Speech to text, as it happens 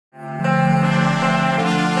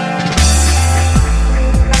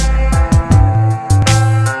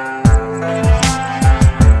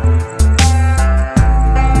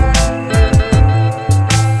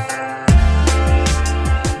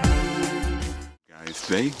guys,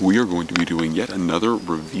 today we are going to be doing yet another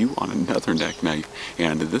review on another neck knife,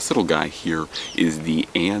 and this little guy here is the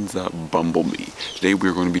ANZA Bumblebee. Today we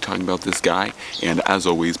are going to be talking about this guy, and as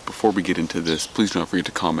always, before we get into this, please do not forget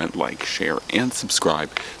to comment, like, share, and subscribe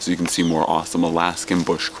so you can see more awesome Alaskan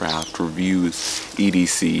bushcraft reviews,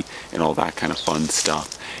 EDC, and all that kind of fun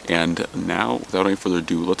stuff. And now, without any further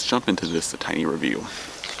ado, let's jump into this tiny review.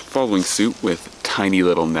 Following suit with tiny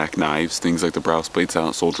little neck knives, things like the Browse Blade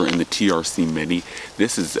Silent Soldier and the TRC Mini.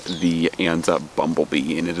 This is the ANZA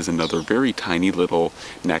Bumblebee, and it is another very tiny little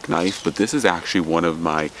neck knife, but this is actually one of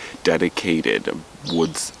my dedicated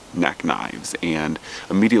woods neck knives, and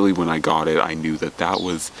immediately when I got it, I knew that that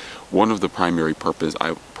was one of the primary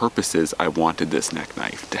purposes I wanted this neck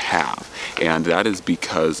knife to have, and that is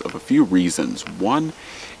because of a few reasons. One,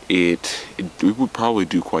 it would probably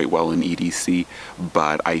do quite well in EDC,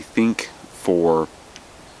 but I think for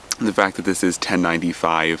the fact that this is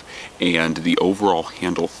 1095 and the overall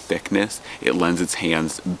handle thickness, it lends its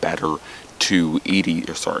hands better to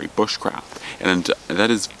bushcraft, and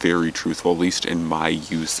that is very truthful, at least in my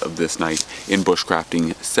use of this knife in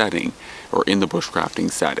bushcrafting setting, or in the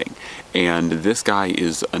bushcrafting setting. And this guy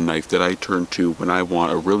is a knife that I turn to when I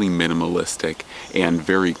want a really minimalistic and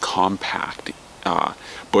very compact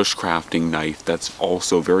bushcrafting knife that's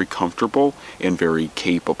also very comfortable and very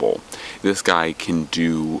capable. This guy can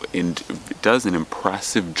do and does an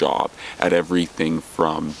impressive job at everything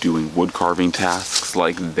from doing wood carving tasks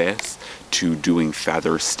like this to doing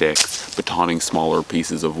feather sticks, batoning smaller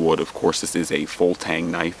pieces of wood. Of course, this is a full tang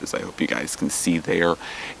knife, as I hope you guys can see there,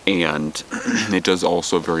 and it does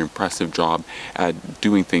also a very impressive job at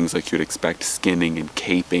doing things like you'd expect, skinning and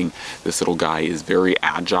caping. This little guy is very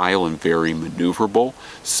agile and very maneuverable,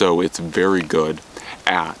 so it's very good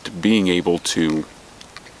at being able to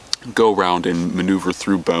go around and maneuver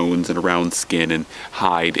through bones and around skin and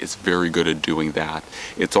hide. It's very good at doing that.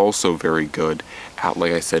 It's also very good at,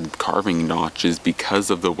 like I said, carving notches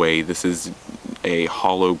because of the way this is a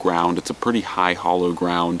hollow ground. It's a pretty high hollow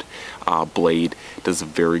ground blade. It does a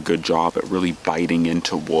very good job at really biting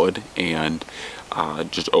into wood and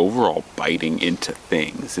just overall biting into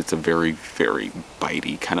things. It's a very, very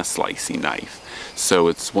bitey, kind of slicey knife. So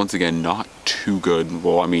it's, once again, not too good.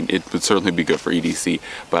 Well, I mean, it would certainly be good for EDC,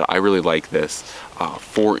 but I really like this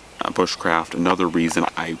for bushcraft. Another reason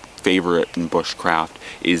I favor it in bushcraft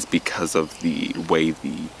is because of the way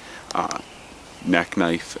the neck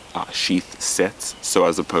knife sheath sits, so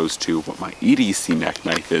as opposed to what my EDC neck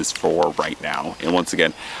knife is for right now. And once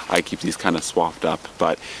again, I keep these kind of swapped up,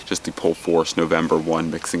 but just the pull force November 1,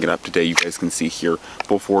 mixing it up today, you guys can see here,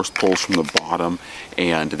 pull force pulls from the bottom,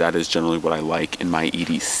 and that is generally what I like in my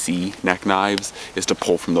EDC neck knives, is to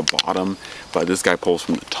pull from the bottom, but this guy pulls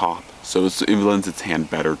from the top. So it lends its hand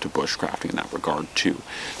better to bushcrafting in that regard too.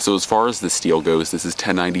 So as far as the steel goes, this is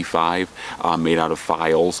 1095, made out of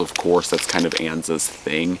files, of course. That's kind of ANZA's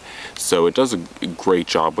thing. So it does a great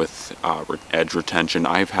job with edge retention.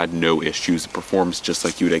 I've had no issues. It performs just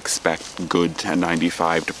like you'd expect good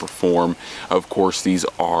 1095 to perform. Of course, these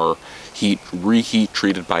are reheat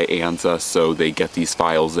treated by ANZA, so they get these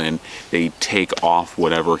files in, they take off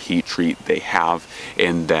whatever heat treat they have,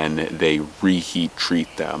 and then they reheat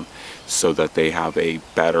treat them so that they have a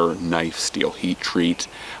better knife steel heat treat.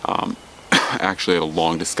 Actually had a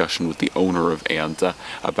long discussion with the owner of ANZA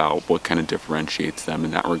about what kind of differentiates them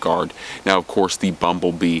in that regard. Now, of course, the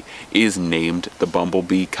Bumblebee is named the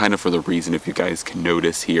Bumblebee kind of for the reason, if you guys can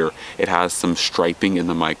notice here, it has some striping in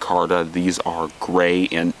the micarta. These are gray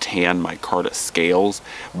and tan micarta scales,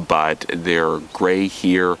 but they're gray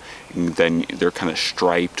here, and then they're kind of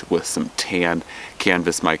striped with some tan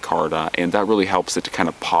canvas micarta, and that really helps it to kind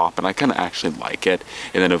of pop, and I kind of actually like it.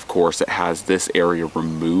 And then, of course, it has this area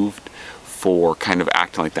removed for kind of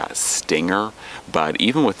acting like that stinger, but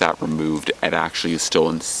even with that removed, it actually is still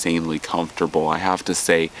insanely comfortable. I have to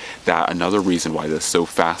say that another reason why this so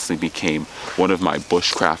fastly became one of my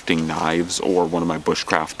bushcrafting knives, or one of my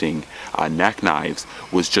bushcrafting neck knives,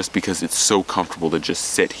 was just because it's so comfortable to just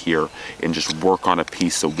sit here and just work on a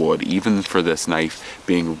piece of wood. Even for this knife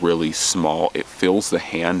being really small, it fills the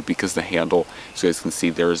hand, because the handle, as you guys can see,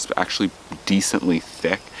 there's actually decently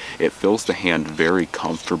thick. It fills the hand very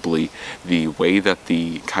comfortably. The way that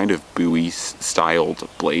the kind of buoy styled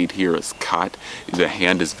blade here is cut, the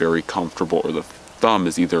hand is very comfortable, or the thumb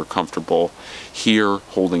is either comfortable here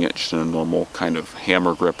holding it just in a normal kind of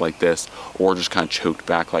hammer grip like this, or just kind of choked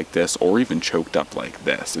back like this, or even choked up like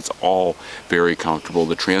this. It's all very comfortable.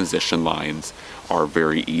 The transition lines are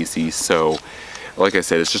very easy. So like I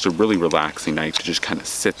said, it's just a really relaxing knife to just kind of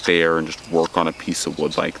sit there and just work on a piece of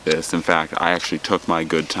wood like this. In fact, I actually took my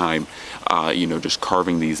good time, you know, just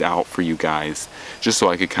carving these out for you guys, just so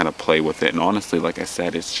I could kind of play with it. And honestly, like I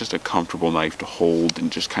said, it's just a comfortable knife to hold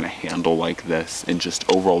and just kind of handle like this and just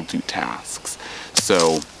overall do tasks.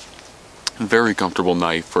 So, very comfortable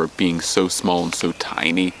knife for it being so small and so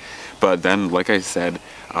tiny. But then, like I said,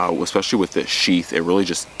 especially with this sheath, it really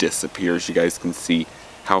just disappears. You guys can see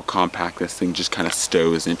how compact this thing just kind of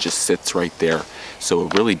stows and it just sits right there. So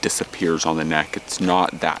it really disappears on the neck. It's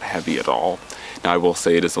not that heavy at all. Now I will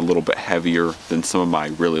say it is a little bit heavier than some of my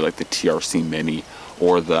really like the TRC Mini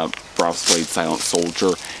or the Browse Blade Silent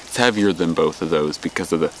Soldier. It's heavier than both of those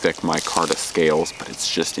because of the thick micarta scales, but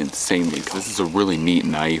it's just insanely good. This is a really neat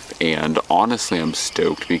knife, and honestly I'm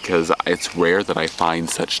stoked because it's rare that I find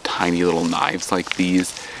such tiny little knives like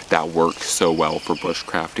these that work so well for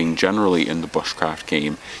bushcrafting. Generally in the bushcraft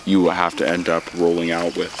game, you have to end up rolling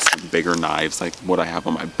out with some bigger knives like what I have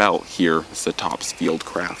on my belt here. It's the Tops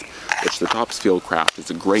Fieldcraft, which the Tops Fieldcraft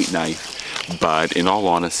is a great knife, but in all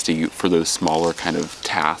honesty, for those smaller kind of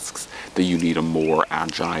tasks that you need a more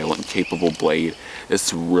agile and capable blade,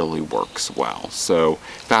 this really works well. So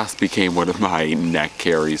fast became one of my neck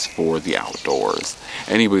carries for the outdoors.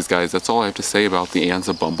 Anyways guys, that's all I have to say about the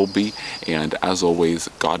ANZA Bumblebee, and as always,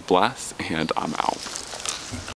 God bless, and I'm out.